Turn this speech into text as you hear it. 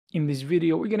In this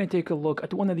video, we're going to take a look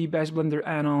at one of the best Blender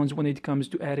add-ons when it comes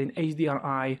to adding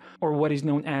HDRI, or what is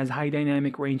known as high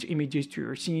dynamic range images, to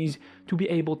your scenes to be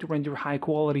able to render high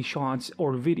quality shots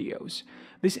or videos.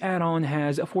 This add-on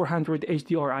has 400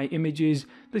 HDRI images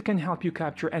that can help you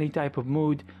capture any type of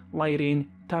mood,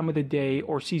 lighting, time of the day,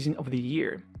 or season of the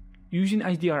year. Using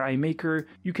HDRI Maker,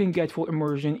 you can get full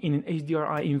immersion in an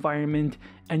HDRI environment,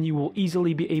 and you will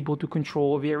easily be able to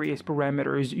control various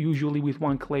parameters, usually with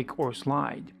one click or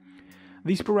slide.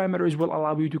 These parameters will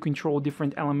allow you to control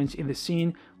different elements in the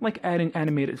scene, like adding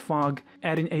animated fog,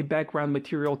 adding a background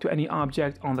material to any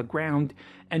object on the ground,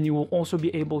 and you will also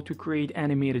be able to create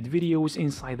animated videos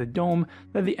inside the dome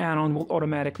that the add-on will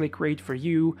automatically create for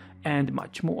you, and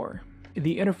much more.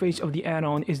 The interface of the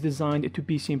add-on is designed to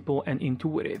be simple and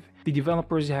intuitive. The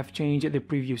developers have changed the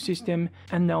preview system,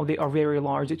 and now they are very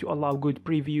large to allow good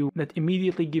preview that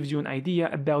immediately gives you an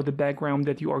idea about the background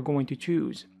that you are going to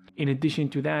choose. In addition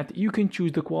to that, you can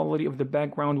choose the quality of the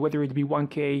background, whether it be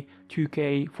 1K,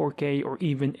 2K, 4K, or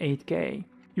even 8K.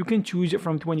 You can choose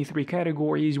from 23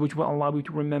 categories, which will allow you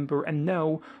to remember and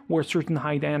know where certain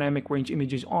high dynamic range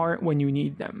images are when you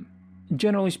need them.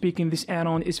 Generally speaking, this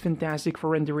add-on is fantastic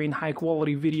for rendering high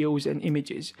quality videos and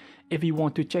images. If you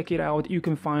want to check it out, you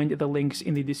can find the links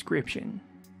in the description.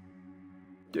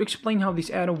 To explain how this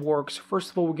add-on works,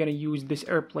 first of all, we're going to use this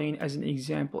airplane as an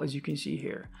example, as you can see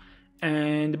here.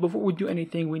 And before we do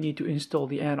anything, we need to install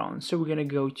the add-on. So we're going to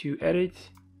go to Edit,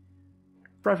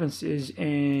 Preferences,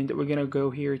 and we're going to go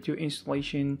here to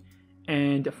Installation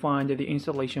and find the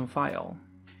installation file.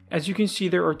 As you can see,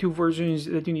 there are two versions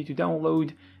that you need to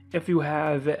download if you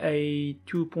have a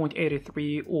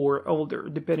 2.83 or older,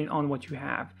 depending on what you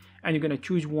have. And you're going to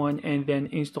choose one and then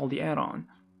install the add-on.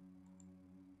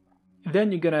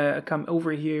 Then you're going to come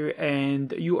over here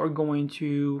and you are going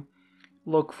to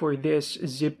look for this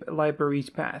zip libraries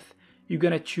path. You're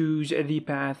going to choose the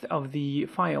path of the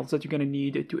files that you're going to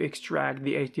need to extract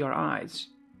the HDRIs.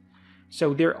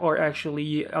 So there are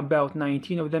actually about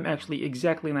 19 of them, actually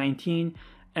exactly 19,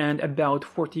 and about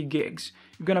 40 gigs.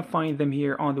 You're going to find them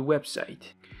here on the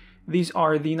website. These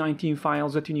are the 19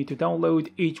 files that you need to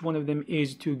download. Each one of them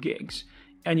is 2 gigs,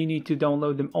 and you need to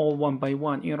download them all one by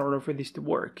one in order for this to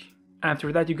work.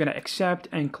 After that, you're going to accept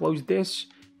and close this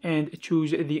and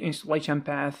choose the installation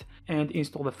path and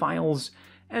install the files,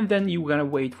 and then you're gonna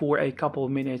wait for a couple of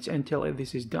minutes until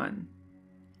this is done.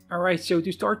 Alright, so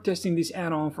to start testing this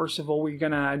add-on, first of all, we're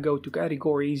gonna go to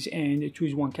categories and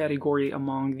choose one category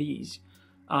among these.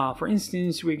 For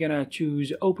instance, we're gonna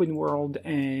choose open world,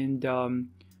 and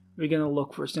we're gonna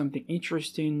look for something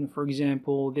interesting. For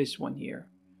example, this one here,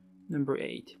 number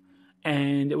 8.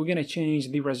 And we're going to change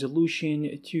the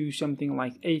resolution to something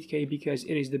like 8K because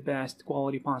it is the best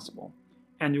quality possible.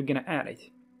 And we're going to add it.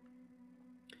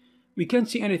 We can't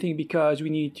see anything because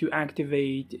we need to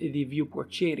activate the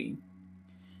viewport shading.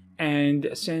 And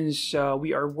since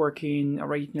we are working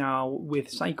right now with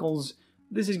cycles,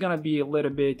 this is going to be a little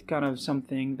bit kind of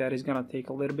something that is going to take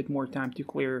a little bit more time to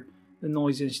clear the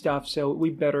noise and stuff. So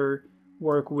we better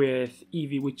work with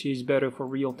Eevee, which is better for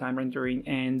real-time rendering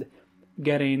and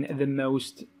getting the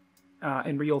most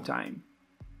in real time.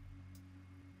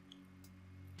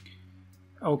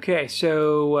 Okay,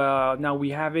 so now we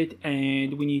have it,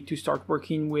 and we need to start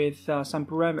working with some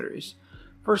parameters.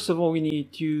 First of all, we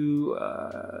need to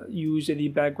use the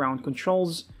background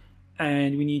controls,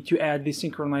 and we need to add the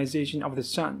synchronization of the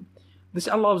sun. This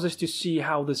allows us to see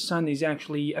how the sun is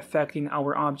actually affecting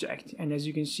our object, and as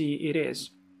you can see, it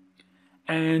is.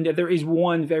 And there is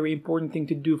one very important thing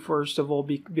to do first of all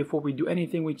before we do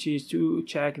anything, which is to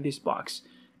check this box,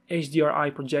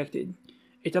 HDRI projected.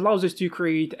 It allows us to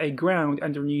create a ground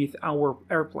underneath our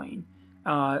airplane.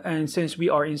 And since we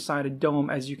are inside a dome,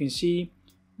 as you can see,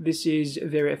 this is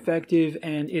very effective,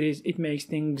 and it makes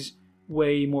things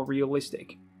way more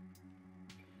realistic.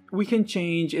 We can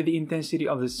change the intensity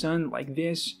of the sun like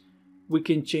this. We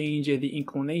can change the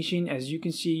inclination, as you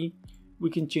can see. We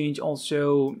can change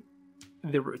also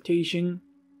the rotation.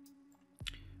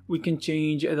 We can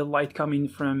change the light coming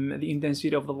from the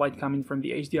intensity of the light coming from the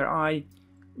HDRI.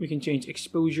 We can change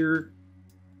exposure,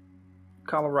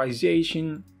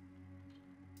 colorization.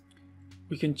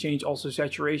 We can change also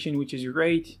saturation, which is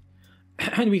great.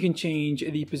 And we can change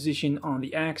the position on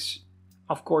the X,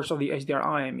 of course, of the HDRI,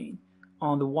 I mean,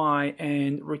 on the Y,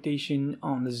 and rotation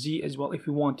on the Z as well if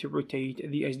we want to rotate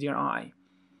the HDRI.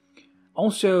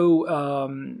 Also,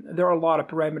 there are a lot of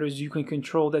parameters you can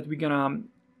control that we're gonna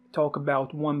talk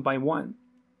about one by one.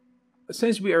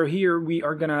 Since we are here, we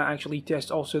are gonna actually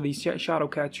test also the shadow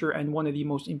catcher, and one of the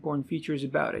most important features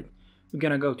about it. We're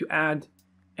gonna go to Add,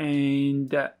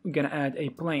 and we're gonna add a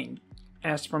plane.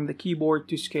 S from the keyboard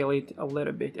to scale it a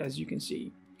little bit, as you can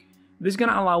see. This is going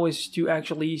to allow us to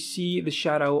actually see the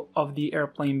shadow of the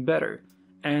airplane better.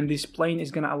 And this plane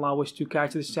is going to allow us to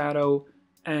catch the shadow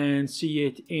and see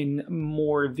it in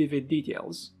more vivid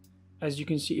details. As you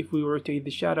can see, if we rotate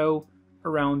the shadow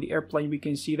around the airplane, we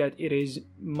can see that it is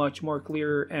much more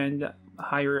clear and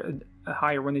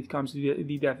higher when it comes to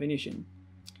the definition.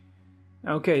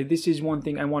 Okay, this is one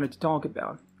thing I wanted to talk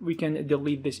about. We can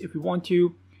delete this if we want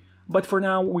to, but for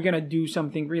now we're gonna do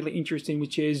something really interesting,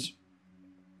 which is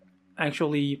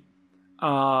actually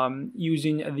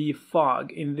using the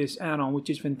fog in this add-on,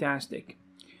 which is fantastic.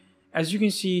 As you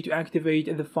can see, to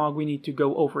activate the fog, we need to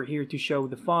go over here to show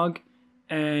the fog,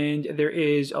 and there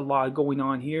is a lot going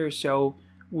on here. So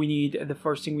the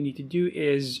first thing we need to do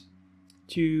is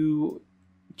to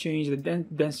change the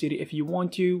density. If you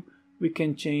want to, we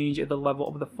can change the level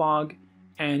of the fog,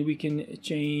 and we can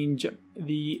change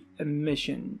the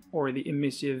emission or the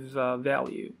emissive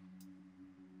value.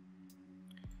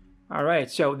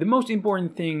 Alright, so the most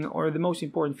important thing, or the most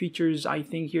important features I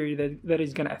think here that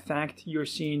is going to affect your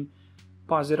scene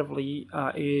positively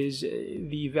is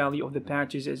the value of the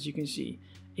patches. As you can see,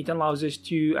 it allows us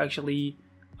to actually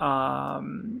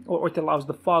or it allows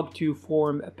the fog to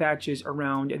form patches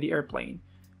around the airplane,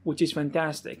 which is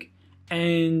fantastic.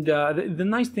 And the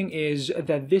nice thing is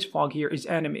that this fog here is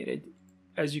animated.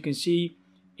 As you can see,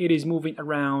 it is moving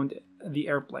around the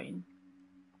airplane.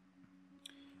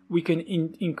 We can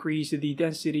increase the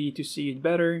density to see it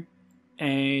better,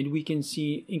 and we can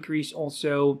increase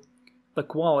also the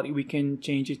quality. We can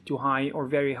change it to high or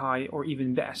very high or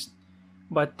even best.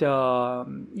 But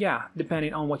yeah,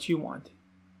 depending on what you want,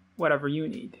 whatever you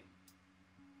need.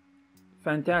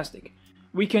 Fantastic.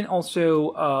 We can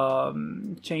also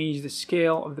change the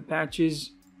scale of the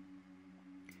patches.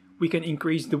 We can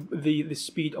increase the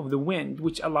speed of the wind,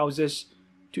 which allows us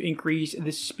to increase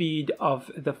the speed of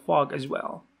the fog as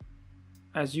well,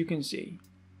 as you can see.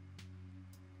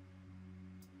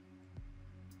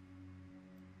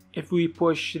 If we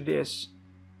push this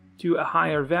to a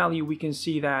higher value, we can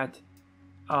see that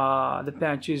the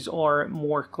patches are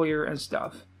more clear and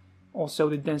stuff. Also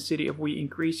the density, if we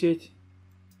increase it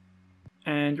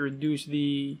and reduce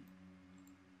the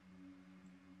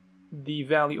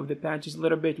value of the patches a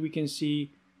little bit, we can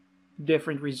see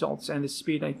different results. And the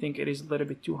speed, I think it is a little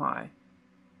bit too high.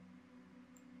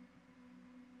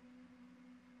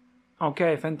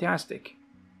 Okay, fantastic.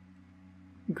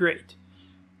 Great.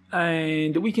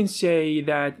 And we can say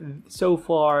that so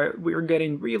far we're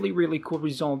getting really cool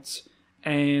results,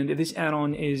 and this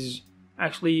add-on is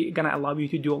actually gonna allow you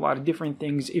to do a lot of different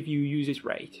things if you use it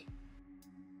right.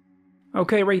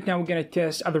 Okay, right now we're gonna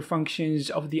test other functions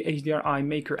of the HDRI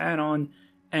Maker add-on,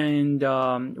 and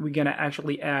we're gonna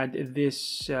actually add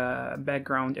this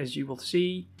background, as you will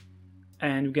see,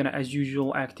 and we're gonna, as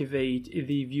usual, activate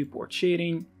the viewport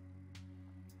shading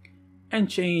and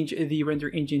change the render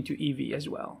engine to EV as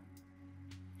well.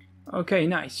 Okay,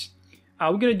 nice.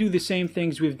 We're gonna do the same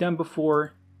things we've done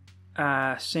before.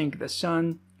 Sync the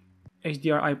sun,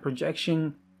 HDRI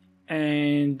projection,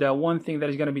 and one thing that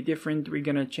is gonna be different, we're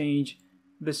gonna change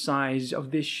the size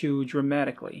of this shoe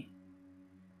dramatically.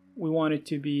 We want it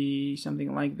to be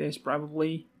something like this,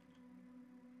 probably,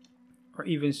 or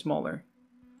even smaller.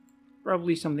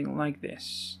 Probably something like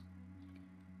this.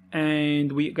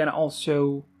 And we're gonna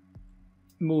also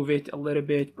move it a little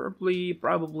bit,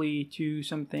 probably to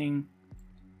something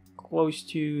close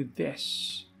to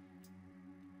this.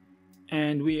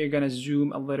 And we are gonna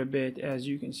zoom a little bit, as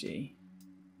you can see.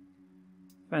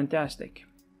 Fantastic.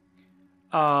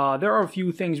 There are a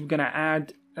few things we're gonna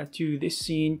add to this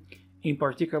scene. In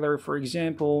particular, for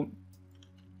example,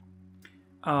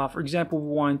 we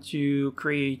want to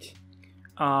create,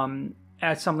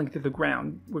 add something to the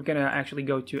ground. We're gonna actually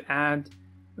go to add.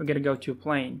 We're gonna go to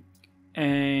plane.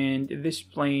 And this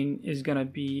plane is gonna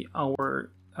be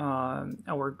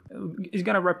is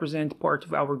gonna represent part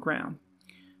of our ground.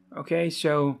 Okay,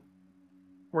 so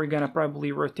we're gonna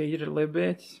probably rotate it a little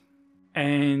bit,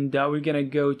 and we're gonna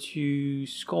go to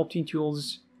sculpting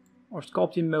tools or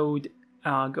sculpting mode.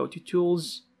 Go to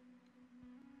tools.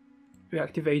 We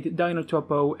activate Dino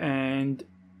Topo and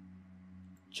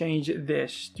change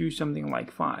this to something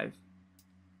like 5.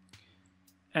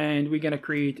 And we're gonna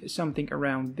create something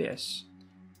around this,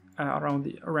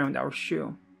 around our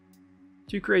shoe,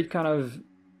 to create kind of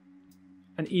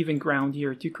an even ground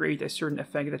here, to create a certain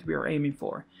effect that we are aiming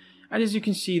for. And as you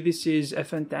can see, this is a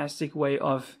fantastic way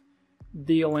of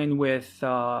dealing with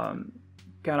kind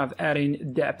of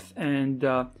adding depth and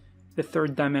the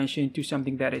third dimension to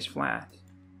something that is flat.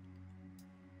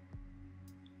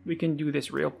 We can do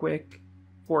this real quick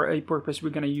for a purpose we're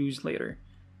going to use later.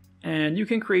 And you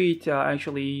can create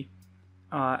actually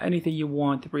anything you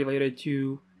want related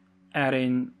to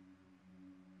adding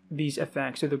these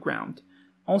effects to the ground.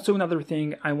 Also, another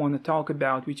thing I want to talk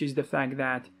about, which is the fact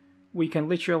that we can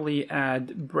literally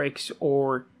add bricks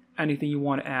or anything you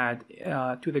want to add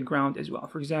to the ground as well.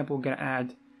 For example, we're going to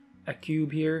add a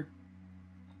cube here.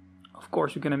 Of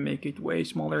course, we're going to make it way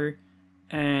smaller,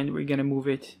 and we're going to move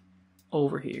it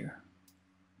over here.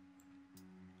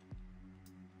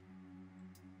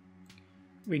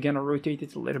 We're going to rotate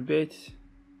it a little bit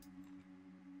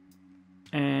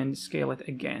and scale it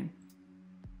again.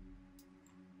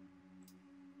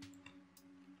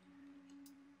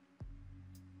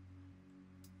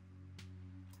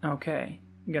 Okay,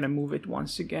 I'm gonna move it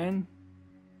once again.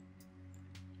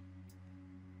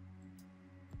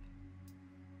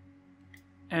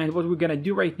 And what we're gonna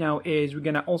do right now is we're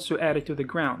gonna also add it to the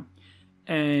ground.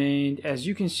 And as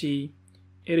you can see,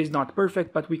 it is not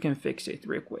perfect, but we can fix it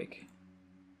real quick.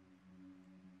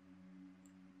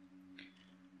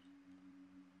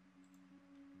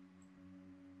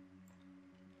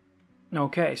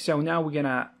 Okay, so now we're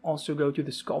gonna also go to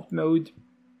the sculpt mode,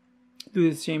 do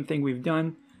the same thing we've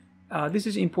done. This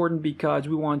is important because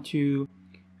we want to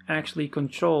actually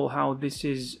control how this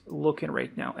is looking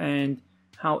right now and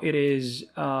how it is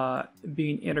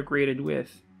being integrated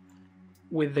with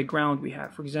the ground we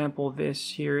have. For example,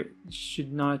 this here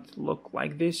should not look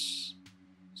like this,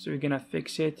 so we're gonna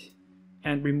fix it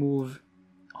and remove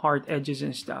hard edges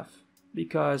and stuff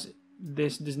because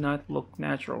this does not look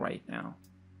natural right now.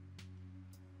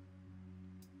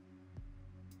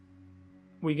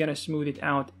 We're gonna smooth it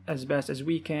out as best as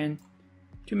we can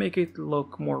to make it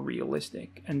look more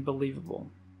realistic and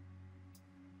believable.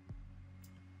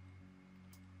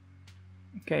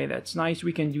 Okay, that's nice.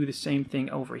 We can do the same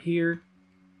thing over here.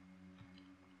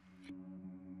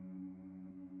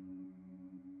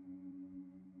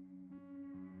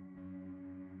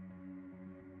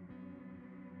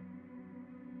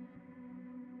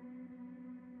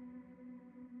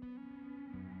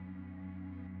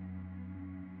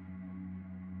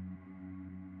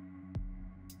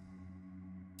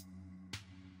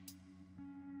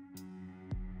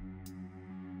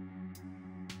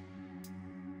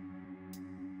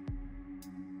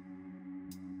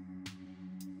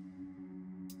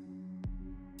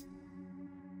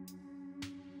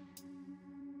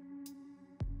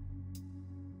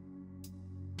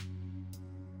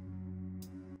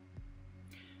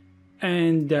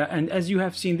 And as you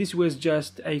have seen, this was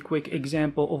just a quick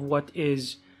example of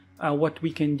what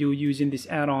we can do using this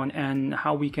add-on and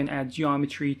how we can add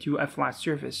geometry to a flat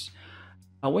surface.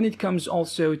 When it comes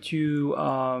also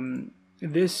to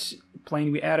this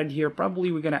plane we added here,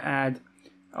 probably we're gonna add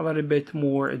a little bit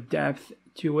more depth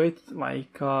to it,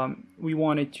 like we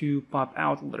want it to pop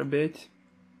out a little bit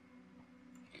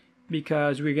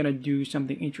because we're gonna do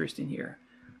something interesting here.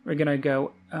 We're gonna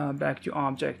go back to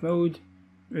object mode.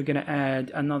 We're gonna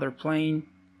add another plane.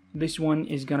 This one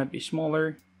is gonna be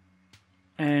smaller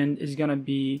and is gonna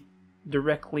be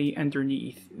directly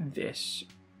underneath this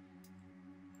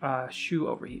shoe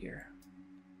over here.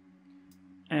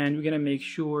 And we're gonna make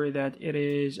sure that it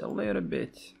is a little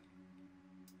bit.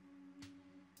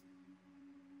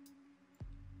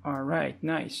 Alright,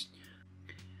 nice.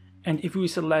 And if we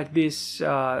select this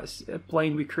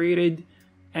plane we created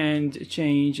and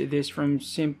change this from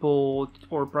simple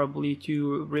or probably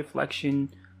to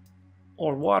reflection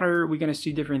or water, we're gonna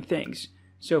see different things.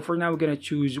 So for now, we're gonna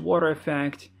choose water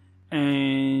effect,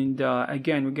 and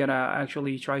again, we're gonna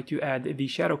actually try to add the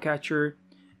shadow catcher.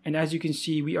 And as you can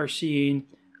see, we are seeing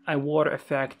a water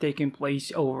effect taking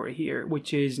place over here,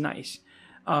 which is nice.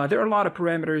 There are a lot of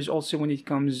parameters also when it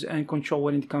comes and control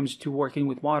when it comes to working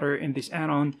with water in this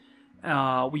add-on.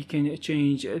 We can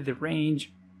change the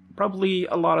range. Probably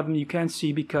a lot of them you can't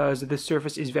see because the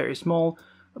surface is very small,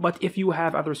 but if you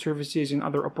have other surfaces and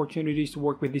other opportunities to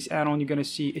work with this add-on, you're gonna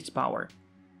see its power.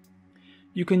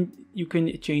 You can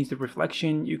change the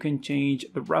reflection, you can change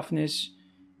the roughness,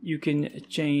 you can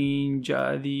change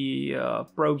the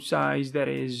probe size. That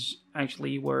is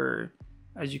actually where,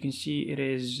 as you can see,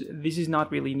 this is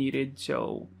not really needed,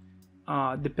 so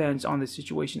depends on the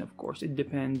situation. Of course, it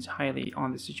depends highly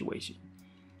on the situation.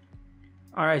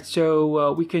 Alright,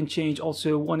 so we can change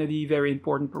also one of the very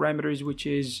important parameters, which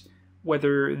is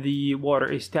whether the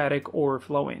water is static or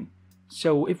flowing.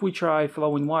 So if we try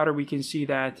flowing water, we can see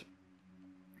that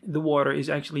the water is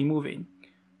actually moving,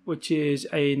 which is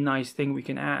a nice thing we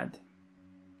can add.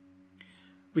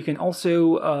 We can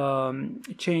also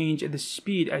change the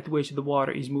speed at which the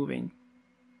water is moving.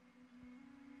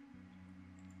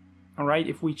 Alright,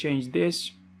 if we change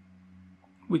this,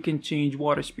 we can change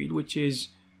water speed, which is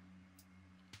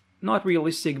not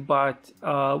realistic, but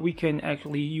we can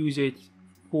actually use it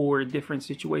for different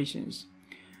situations.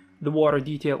 The water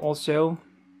detail also,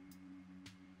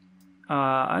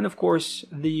 and of course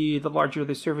the larger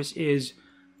the surface is,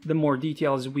 the more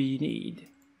details we need.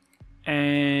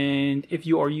 And if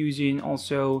you are using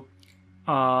also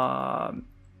for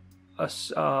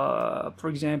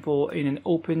example in an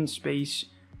open space,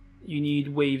 you need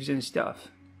waves and stuff.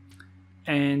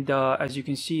 And as you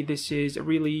can see, this is a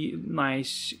really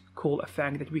nice cool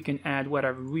effect that we can add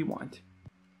whatever we want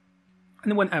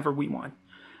and whenever we want.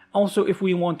 Also, if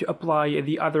we want to apply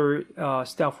the other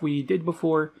stuff we did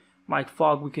before, like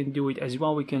fog, we can do it as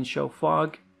well. We can show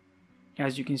fog.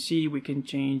 As you can see, we can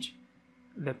change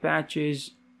the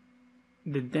patches,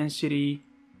 the density,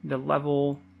 the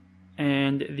level,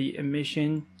 and the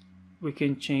emission. We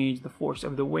can change the force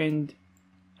of the wind.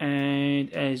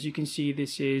 And as you can see,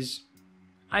 this is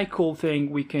a cool thing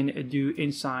we can do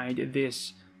inside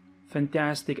this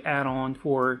fantastic add-on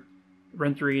for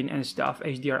rendering and stuff,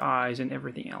 HDRIs and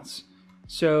everything else.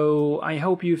 So I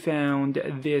hope you found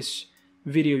this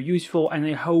video useful, and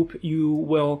I hope you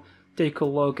will take a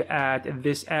look at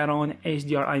this add-on,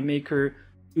 HDRI Maker.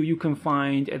 You can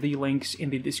find the links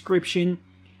in the description.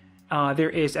 There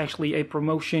is actually a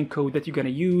promotion code that you're going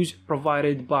to use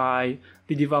provided by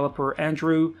the developer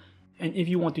Andrew. And if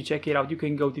you want to check it out, you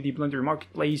can go to the Blender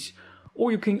Marketplace,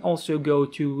 or you can also go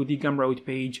to the Gumroad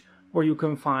page where you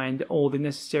can find all the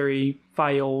necessary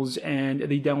files and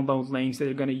the download links that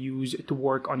you're going to use to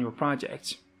work on your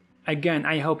projects. Again,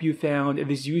 I hope you found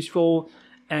this useful,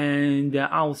 and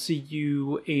I'll see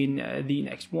you in the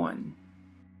next one.